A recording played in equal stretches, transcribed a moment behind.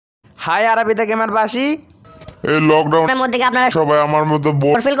High আরবি the gamer বাসি, এই লকডাউনের মধ্যে কি আপনারা সবাই আমার মতো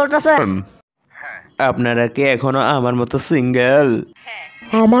বোর ফিল করতেছেন? আপনারা কি এখনো আমার মতো সিঙ্গেল?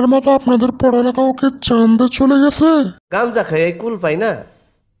 আমার মতো আপনাদের পড়ালেখা ওকে চাঁদে চলে গেছে। গাঞ্জা খাই এই কুল পাই না,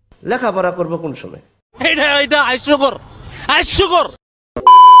 লেখাপড়া করবো কোন সময়? এটা হাস্যকর।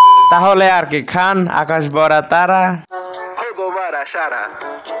 তাহলে আর কি খান আকাশ ভরা তারা।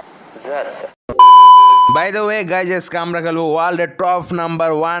 বাই দ্য ওয়ে গাইজ, আজকে আমরা খেলবো ওয়ার্ল্ডের top number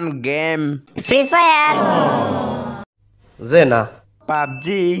 1 game free fire. যে না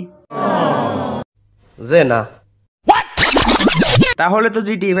পাবজি। যে না তাহলে তো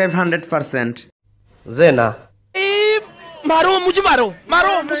জিটি 500%। যে না মারো।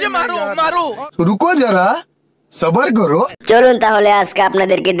 रुको जरा सबर करो। চলুন তাহলে আজকে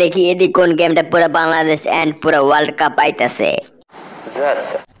আপনাদেরকে দেখি এদিক কোন গেমটা পুরো বাংলাদেশ এন্ড পুরো ওয়ার্ল্ড কাপ পাইতেছে।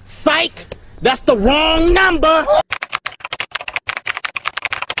 Psych! That's the wrong number.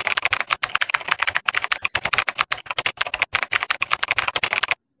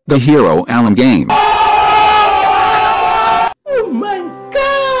 The hero Alom Game.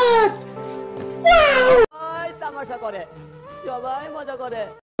 তামাশা করে, সবাই মজা করে।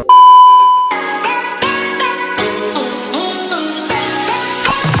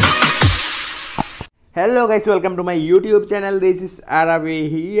 Hello guys, welcome to my YouTube channel. This is Arabi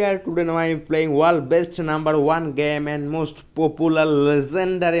here. Today now I am playing world best number 1 game and most popular,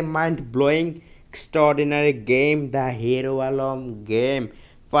 legendary, mind-blowing, extraordinary game, the hero Alom Game.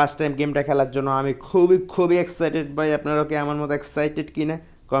 First time গেমটা খেলার জন্য আমি খুবই excited. ভাই আপনারা কি আমার মতো এক্সাইটেড কিনা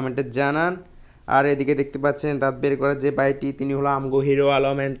কমেন্টে জানান। আর এদিকে দেখতে পাচ্ছেন দাঁত বের করার যে ভাইটি, তিনি হলো আমগো হিরো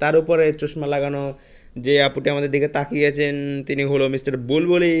আলম, এন্ড তার উপরে চশমা লাগানো যে আপুটি আমাদের দিকে তাকিয়েছেন তিনি হলো মিস্টার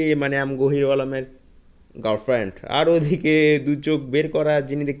বুলবুলি, মানে আমগো হিরো আলমের গার্লফ্রেন্ড। আর ওদিকে দু চোখ বের করা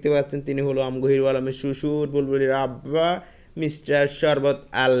যিনি দেখতে পাচ্ছেন তিনি হলো আমগো হিরো আলমের শ্বশুর বুলবুলির আব্বা মিস্টার শরবত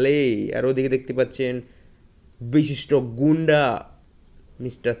আলী। আর ওদিকে দেখতে পাচ্ছেন বিশিষ্ট গুন্ডা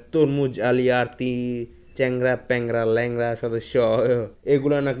মিস্টার তরমুজ আলী আর চ্যাংরা প্যাংরা ল্যাংরা সদস্য।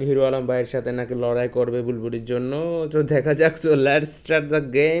 এগুলো নাকি হিরো আলম ভাইয়ের সাথে নাকি লড়াই করবে বুলবুলির জন্য। তো দেখা যাক, তো লেটস স্টার্ট দ্য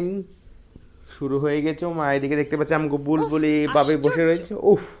গেম। শুরু হয়ে গেছে। মা এদিকে দেখতে পাচ্ছি আমগো বুলবুলি বাবে বসে রয়েছে।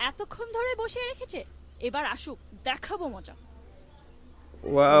 উফ, এতক্ষণ ধরে বসে রেখেছে, এবার আসুক, দেখাবো মজা।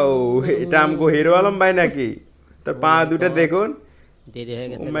 ওয়াও, এটা আমগো হিরো আলম ভাই নাকি? তার পা দুটো দেখুন। দেরি হয়ে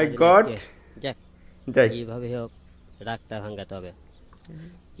গেছে। ও মাই গড। যাই এইভাবে হোক রাগটা ভাঙাতে হবে।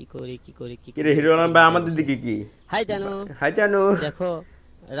 কি করি কি রে হিরো আলম ভাই আমাদের দিকে কি? হাই জানো দেখো,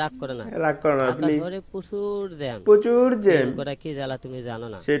 রাগ করো না প্লিজ। প্রচুর জ্যাম প্রচুর করে কি জ্বালা তুমি জানো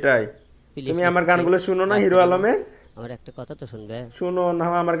না। সেটাই, তুমি আমার গানগুলো শুনো না হিরো আলমের? আমার একটা কথা তো শুনবে। শুনো না,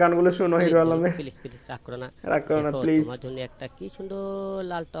 আমার গানগুলো শুনো হিরো আলমের। প্লিজ রাগ করো না প্লিজ। তোমার জন্য একটা কি সুন্দর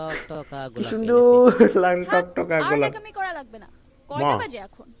লাল টকটকা গোলাপ, সুন্দর লাল টকটকা গোলাপ। আর করা লাগবে না। কয়টা বাজে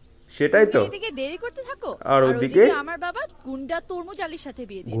এখন? সেটাই তো, এদিকে দেরি করতে থাকো আর ওদিকে আমার বাবা গুন্ডা তরমুজ আলীর সাথে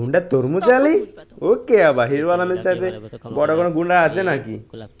বিয়ে দিয়ে। গুন্ডা তরমুজ আলী? ওকে, আবার হিরো আলমের সাথে বড় কোনো গুন্ডা আছে নাকি?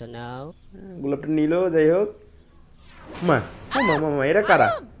 গোলাপটা নাও। গোলাপটা নিলো, যাই হোক। মা এরা কারা?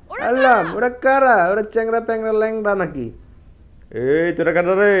 আল্লাম, ওরা কারা? ওরা চ্যাংরা প্যাংরা ল্যাংরা নাকি? এই তোরা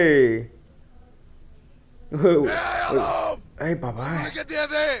কারা রে? এই বাবা,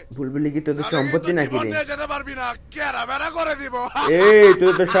 বুলবুলি কি তোদের সম্পত্তি নাকি রে? এই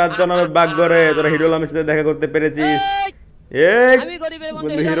তুই তো 7 জনের বাগ করে তোরা হিরো আলমের সাথে দেখা করতে পেরেছিস। এই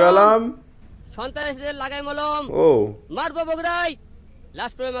হিরো আলম সন্তানদের লাগাই মলম। ও মারবো বগড়াই,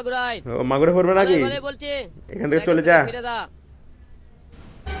 লাস্ট পরে মাগুরাই। ও মাগুরে পড়বে নাকি? বলছে এখান থেকে চলে যা।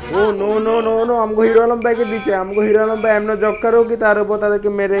 ও নো আমগো হিরো আলম ভাইকে দিছে। আমগো হিরো আলম ভাই এমন জক্কারও কি তার উপর তাদেরকে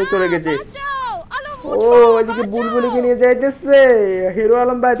মেরে চলে গেছে। ও এদিকে বুলবুলিকে নিয়ে যাইতেছে। হিরো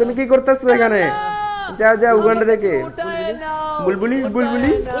আলম ভাই তুমি কি করতেছো এখানে? যা উগান্ডা থেকে। বুলবুলি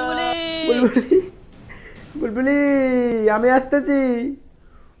আমি আসতেছি।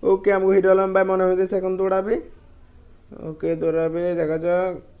 ওকে, আমগো হিরো আলম ভাই মনে হইতেছে এখন দৌড়াবে। ওকে দৌড়াবে, দেখা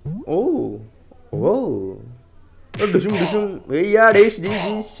যাক। ও ডুসুম এই আর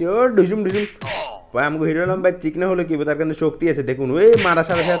ডুসুম ভাই আমগো হিরো আলম ভাই চিকনা হলে কি, তার কিন্তু শক্তি আছে দেখুন। ওই মারার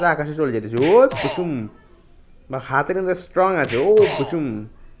সাথে সাথে আকাশে চলে যেতেছে। ও কুসুম বা হাতে কিন্তু স্ট্রং আছে। ও কুসুম,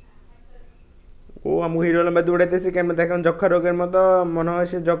 ও আমগো হিরো আলম ভাই দৌড়াইতেছে কেমন দেখেন, যক্ষা রোগের মতো মনে হয়।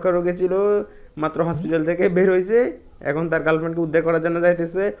 সে যক্ষা রোগে ছিল, মাত্র হসপিটাল থেকে বের হয়েছে, এখন তার গার্লফ্রেন্ডকে উদ্ধার করার জন্য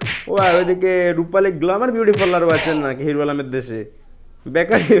যাইতেছে। ও আর ওইদিকে রূপালী গ্ল্যামার বিউটি পার্লারও আছেন নাকি হিরো আলমের দেশে?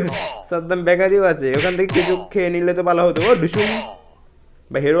 বেকারি, সাদ্দাম বেকারিও আছে, ওখান থেকে কিছু খেয়ে নিলে তো ভালো হতো। ও ডুসুম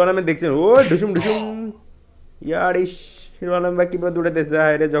বা হিরো আলমের দেখছেন? ও ডুসুম ইয়ার ইস, হিরো আলম ভাই কিভাবে দৌড়াইতেছে।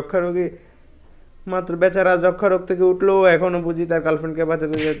 হায়রে যক্ষা রোগী, মাত্র বেচারা যক্ষা রোগ থেকে উঠলো, এখনো বুঝি তার গার্লফ্রেন্ডকে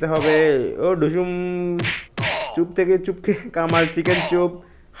বাঁচাতে যেতে হবে। ও ডুসুম চুপ থেকে চুপকে কামাল চিকেন চুপ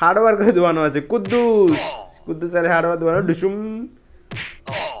হার্ডওয়্যার করে দোয়ানো আছে কুদ্দুস কুদ্দুস আরে হার্ডওয়্যার দোয়ানো ডুসুম।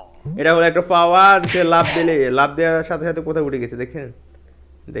 এটা হলো একটা পাওয়ার, সে লাভ দেওয়ার সাথে সাথে কোথায় উঠে গেছে দেখেন,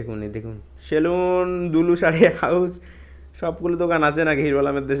 দেখুন এই দেখুন সেলুন দুলু শাড়ি হাউস সবগুলো দোকান আছে নাকি হিরো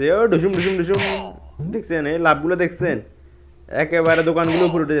আলমের দেশে। ও ডুসুম ডুসুম ডুসুম দেখছেন এই লাভগুলো দেখছেন, একেবারে দোকানগুলো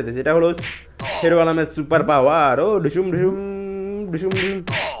উপরে উঠে যেতেছে। এটা হলো হিরো আলমের সুপার পাওয়ার। ও ডুসুম ডুসুম ডুসুম ডুসুম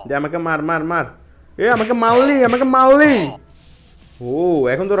দে আমাকে মার মার মার, এ আমাকে মারলি। ও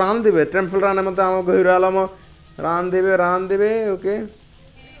এখন তো রান দেবে, ট্রাম্পল রানের মতো আমাকে হিরো আলম রান দেবে। ওকে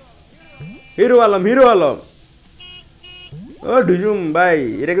হিরো আলম ও ডুজুম ভাই,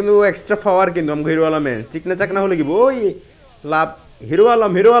 এটা কিন্তু এক্সট্রা পাওয়ার কিন্তু আমাকে হিরো আলমের, চিকনা চাকনা হলে কি ওই লাভ। হিরো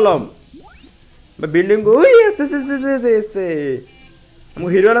আলম বিল্ডিং ওই আসতে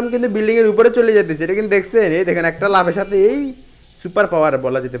আমাকে হিরো আলম কিন্তু বিল্ডিং এর উপরে চলে যেতেছে, এটা কিন্তু দেখছেন, এই দেখেন একটা লাভের সাথে এই সুপার পাওয়ার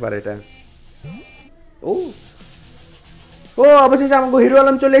বলা যেতে পারে এটা। ও অবশেষে আমাকে হিরো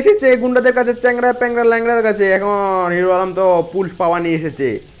আলম চলে এসেছে গুন্ডাদের কাছে, চ্যাংরা প্যাংরা ল্যাংরার কাছে। এখন হিরো আলম তো পুল পাওয়ার নিয়ে এসেছে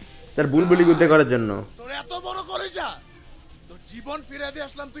তার বুলবুলি যুদ্ধ করার জন্য। তোর এত বড় কলিজা, তোর জীবন ফিরে দিয়ে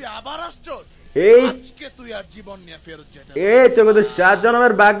আসলাম, তুই আবার আসছস। এই আজকে তুই আর জীবন নিয়ে ফেরত যেতে এই তোকে তো 7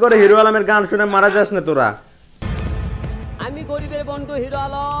 জন্মের ভাগ করে হিরো আলমের গান শুনে মারা যাস না তোরা। আমি গরিবের বন্ধু হিরো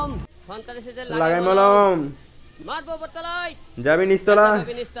আলম, সন্তানের সাথে লাগাই মলম মারবো বর্তলায়, যাবি নিস্তলা।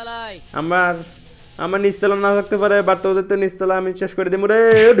 যাবি নিচতলায়। আমার নিস্তলা না থাকতে পারে, বাট তোদের তো নিস্তলা আমি শেষ করে দেবো রে।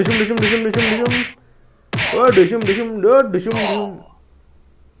 ডুসুম ডুসুম ডুসুম ডুসুম ডুসুম ও ডুসুম ডুসুম ডুসুম ডুসুম।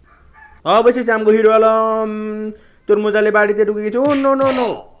 অবশেষে আমগো হিরো আলম তোর মোজালে বাড়িতে ঢুকে গেছে। ও no no no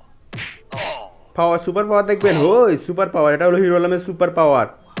power, super power দেখবেন, ওই সুপার পাওয়ার, এটা হলো হিরো আলমের সুপার পাওয়ার।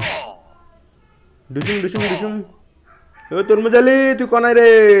 ডুসুম ডুসুম ডুসুম ও তোর মোজালি তুই কোনায় রে।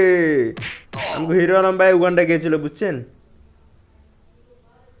 আমগো হিরো আলম ভাই উগান্ডা গিয়েছিল বুঝছেন,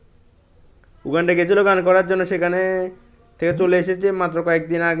 উগান্ডা গেছিল গান করার জন্য, সেখানে থেকে চলে এসেছে মাত্র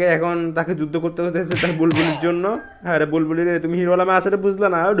কয়েকদিন আগে। এখন তাকে যুদ্ধ করতে হতেছে তার বুলবুলির জন্য। হ্যাঁ রে বুলবুলি রে, তুমি হিরো আলমে আসলে বুঝলা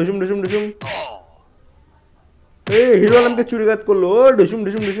না। ডুসুম ডুসুম ডুসুম এই হিরো আলমকে চুরিঘাত করলো। ও ডুসুম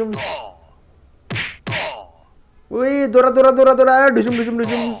ডুসুম ডুসুম ওই দৌড়া ডুসুম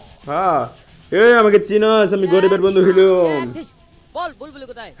ডুসুম। হ্যাঁ এই আমাকে চিনস, আমি গরিবের বন্ধু হিরো। বল বুলবুলি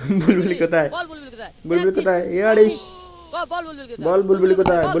কোথায়? বুলবুলি কোথায়? বল বুলবুলি কোথায়? বুলবুলি কোথায়? ইয়ারিস বল বুলবুলি কোথায়? বল বুলবুলি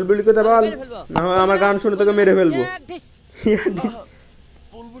কোথায়? বুলবুলি কোথায় বল, না হয় আমার গান শুনে তোকে মেরে ফেলবো।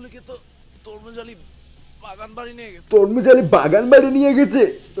 বুলবুলিকে তো তরমুজালি বাগান বাড়ি নিয়ে গেছে। তরমুজালি বাগান বাড়ি নিয়ে গেছে।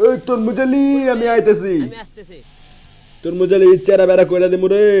 ওই তরমুজালি আমি আইতেছি, আমি আসতেছি। তরমুজালি চেরা বেড়া কইরা দেমু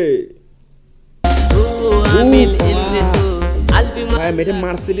রে। ভাই মেটে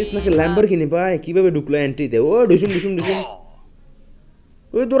মার্সিডিস নাকি ল্যাম্বরগিনি ভাই, কিভাবে ঢুকলো এন্ট্রিতে? ও ডুসুম ডুসুম ডুসুম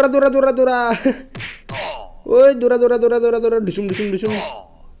ওই দৌড়া ওই দৌড়া ডুসুম ডুসুম ডুসুম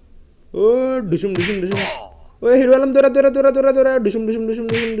ও ডুসুম ডুসুম ডুসুম ওই হিরো আলম দৌড়া ডুসুম ডুসুম ডুসুম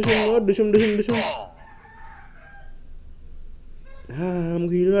ডুসুম ও ডুসুম ডুসুম ডুসুম। হ্যাঁ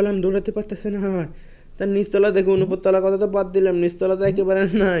আমাকে হিরো আলম দৌড়াতে পারতেছে না, তার নিচতলা দেখুন, উপরতলার কথা তো বাদ দিলাম, নিচতলা তো একেবারে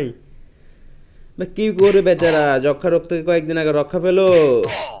নাই। বা কি করে বেচারা, যক্ষা রোগ থেকে কয়েকদিন আগে রক্ষা পেলো,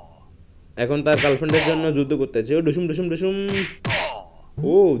 এখন তার গার্লফ্রেন্ডের জন্য যুদ্ধ করতেছে। ও ডুসুম ডুসুম ডুসুম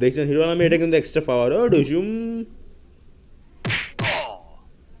ও দেখছেন হিরো আলমে এটা কিন্তু এক্সট্রা পাওয়ার। ও ডুসুম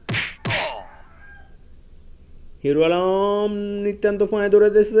হিরো আলম নিত্যান্ত ফাঁয়ে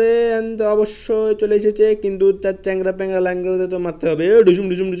দৌড়াতেছে, অবশ্যই চলে এসেছে, কিন্তু তার চ্যাংরা প্যাংরা ল্যাংরা তো মারতে হবে। ও ডুসুম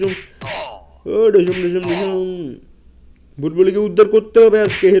ডুসুম ডুসুম ও ডুসুম ডুসুম ডুসুম বুলবুলিকে উদ্ধার করতে হবে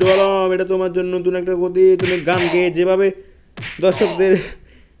আজকে হিরো আলম, এটা তোমার জন্য নতুন একটা গতি। তুমি গান গেয়ে যেভাবে দর্শকদের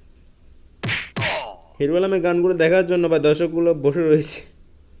হিরো আলমের গানগুলো দেখার জন্য বা দর্শকগুলো বসে রয়েছে।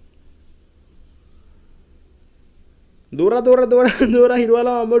 দৌড়া হিরো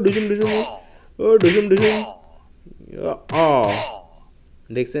আলম। ও ডুসুম ডুসুম ও ডুসুম ডুসুম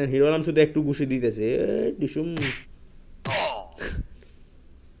দেখছেন হিরো আলম শুধু একটু ঘুষি দিতেছে। ডুসুম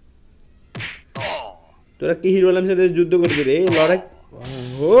তোরা কি হিরো আলমের সাথে যুদ্ধ করবি রে? লড়াই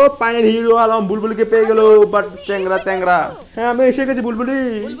ও পানির হিরো আলম বুলবুলিকে পেয়ে গেল, বাট চ্যাংরা ট্যাংরা। হ্যাঁ আমি এসে গেছি বুলবুলি।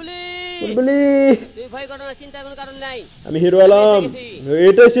 তুই ভয় করো না, চিন্তা কোনো কারণ নাই। আমি হিরো আলম,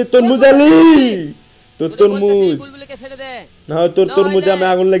 এটা সে তরমুজালি, তোর তরমুজ বুলবুলিকে ছেড়ে দে, না তোর তরমুজে আমি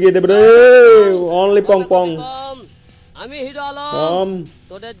আগুন লাগিয়ে দেব রে। অনলি পং পং। আমি হিরো আলম,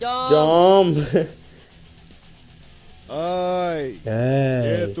 তোদের জম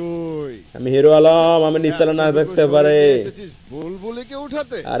তুই আমি হিরো আলম, আমি নিস্তলা না থাকতে পারে। বুলবুলিকে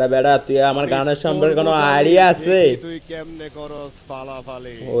উঠাতে? আরে বেটা তুই আমার গানের সম্পর্কে কোনো আইডিয়া আছে? তুই কেমনে করস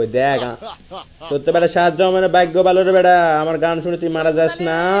ফালাফালি? ওই দেখ তোর তো বেটা 7 জন্মের ভাগ্য ভালো রে বেটা, আমার গান শুনে তুই মারা যাস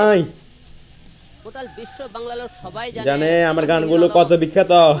নাই। টোটাল বিশ্ব বাংলা লোক সবাই জানে আমার গানগুলো কত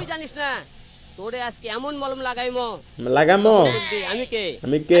বিখ্যাত। তুই জানিস না? তোরে আজকে এমন মলম লাগাইমো লাগামো আমি কে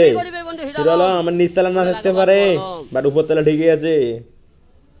আমি কে আমি গরিবের বন্ধু হিরো হিরো আলম। আলম আমার নিচতলা না থাকতে লাগাবো পারে মলম। বাট উপরতলা ঠিকই আছে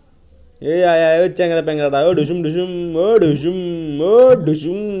এই আয় আয় ওই চ্যাংরা প্যাংরাটা ও ঢুসুম ঢুসুম ও ঢুসুম ও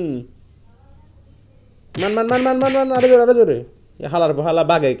ঢুসুম মান মান মান মান মান মান আরো জোরে হালা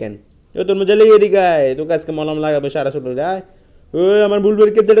বাগে কেন ও তোর মজা লেগে এদিকে আয় তোকে আজকে মলম লাগাবো সারা ছোট আয় ওই আমার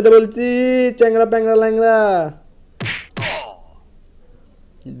বুলবুলকে যেটাতে বলছি চ্যাংরা প্যাংরা ল্যাংরা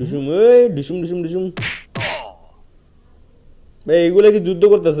ঢুসুম ওই ঢুসুম ঢুসুম ঢুসুম ভাই এইগুলো কি যুদ্ধ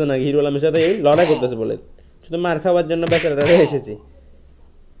করতেছে নাকি হিরো আলমের সাথে এই লড়াই করতেছে বলে শুধু মার খাওয়ার জন্য বেচারাটা এসেছি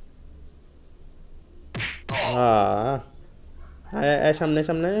সামনে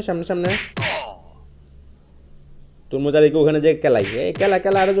সামনে সামনে সামনে তোর মজারিকে ওখানে যে খেলাই এই খেলা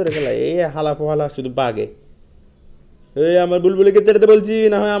আরো জোরে খেলাই এই হালা শুধু বাগে এই আমার বুলবুলিকে ছেড়ে বলছি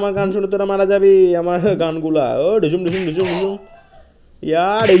না হয় আমার গান শুনে তোরা মারা যাবি আমার গানগুলা ও ঢুসুম ঢুসুম ঢুসুম ঢুসুম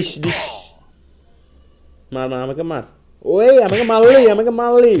ইয়ার ডিস মার আমাকে মার ওই আমাকে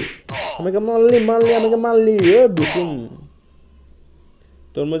মারলি ও ঢুসুম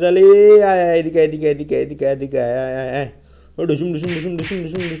তোর মজালি আয় এদিকে আয় ও ঢুসুম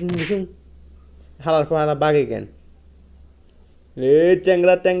হালা বাগে কেন এ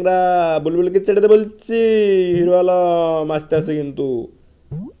চ্যাংরা বুলবুলকে ছেড়ে বলছি হিরো আলম আস্তে আছে কিন্তু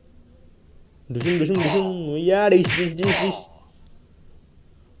ঢুসুম ইয়া ডিস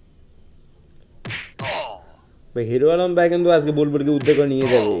হিরো আলম ভাই কিন্তু আজকে বুলবুলকে উদ্ধার করে নিয়ে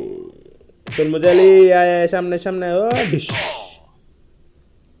যাবে তোর মজালি আয় সামনে ও ডিস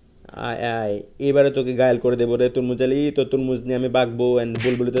আয় এবারে তোকে গায়েল করে দেবো রে তুরমুজালি তো তুরমুজ নিয়ে আমি বাগবো এন্ড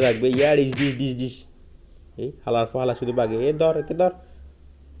বুলবুলি তো থাকবে ইয়া ডিস এই হালা শুধু বাগে এ ধর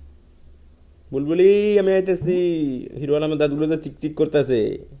বুলবুলি আমি আইতেছি হিরো আলমের দাঁতগুলো তো চিকচিক করতেছে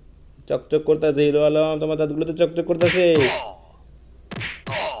চকচক করতেছে হিরো আলম তোমার দাঁতগুলো তো চকচক করতেছে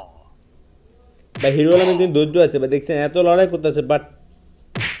বা হিরো আলমের কিন্তু ধৈর্য আছে বা দেখছেন এত লড়াই করতেছে বাট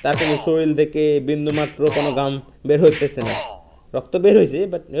তার কোনো শরীর থেকে বিন্দু মাত্র কোনো ঘাম বের হইতেছে না রক্ত বের হয়েছে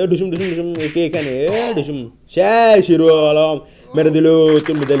বাট ঢুসুম একে এখানে ঢুসুম শেষ হিরো আলম মেরে দিল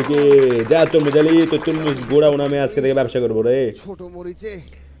তুরমুজালিকে যা তুরমুজালি তো তুরমুজ গোড়াও না আমি আজকে থেকে ব্যবসা করবো রে ছোট মরিচে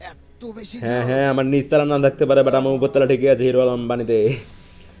এত বেশি হ্যাঁ আমার নিচতলা না থাকতে পারে বাট আমার উপরতলা ঠিকই আছে হিরো আলম বানিতে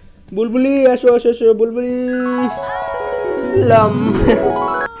বুলবুলি আসো বুলবুলি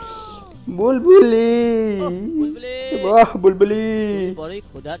বুলবুলি বড়ই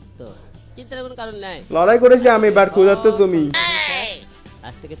ক্ষুধার্ত চিন্তার কোনো কারণ নাই লড়াই করেছি আমি বাট ক্ষুধার্ত তুমি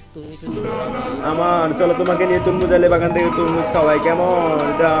আজ থেকে তুমি শুধু আমার চলো তোমাকে নিয়ে তুরমুজ আলে বাগান থেকে তুরমুজ খাওয়াই কেমন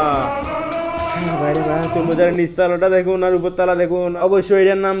এটা বাইরে ভাই তুরমুজের নিচতলাটা দেখুন আর উপরতলা দেখুন অবশ্যই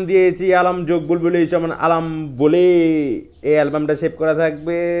এর নাম দিয়েছি আলম যোগ বুলবুলি যেমন আলম বলে এই অ্যালবামটা সেভ করা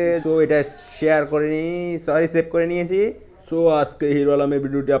থাকবে সো এটা সেভ করে নিয়েছি সো আজকে হিরো আলমের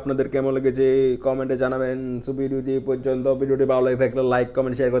ভিডিওটি আপনাদের কেমন লেগেছে কমেন্টে জানাবেন সো ভিডিওটি পর্যন্ত ভিডিওটি ভালো লাগে থাকলে লাইক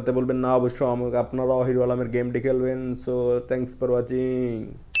কমেন্ট শেয়ার করতে বলবেন না অবশ্যই আপনারাও হিরো আলমের গেমটি খেলবেন সো থ্যাঙ্কস ফর ওয়াচিং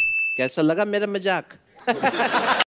कैसा लगा मेरा मजाक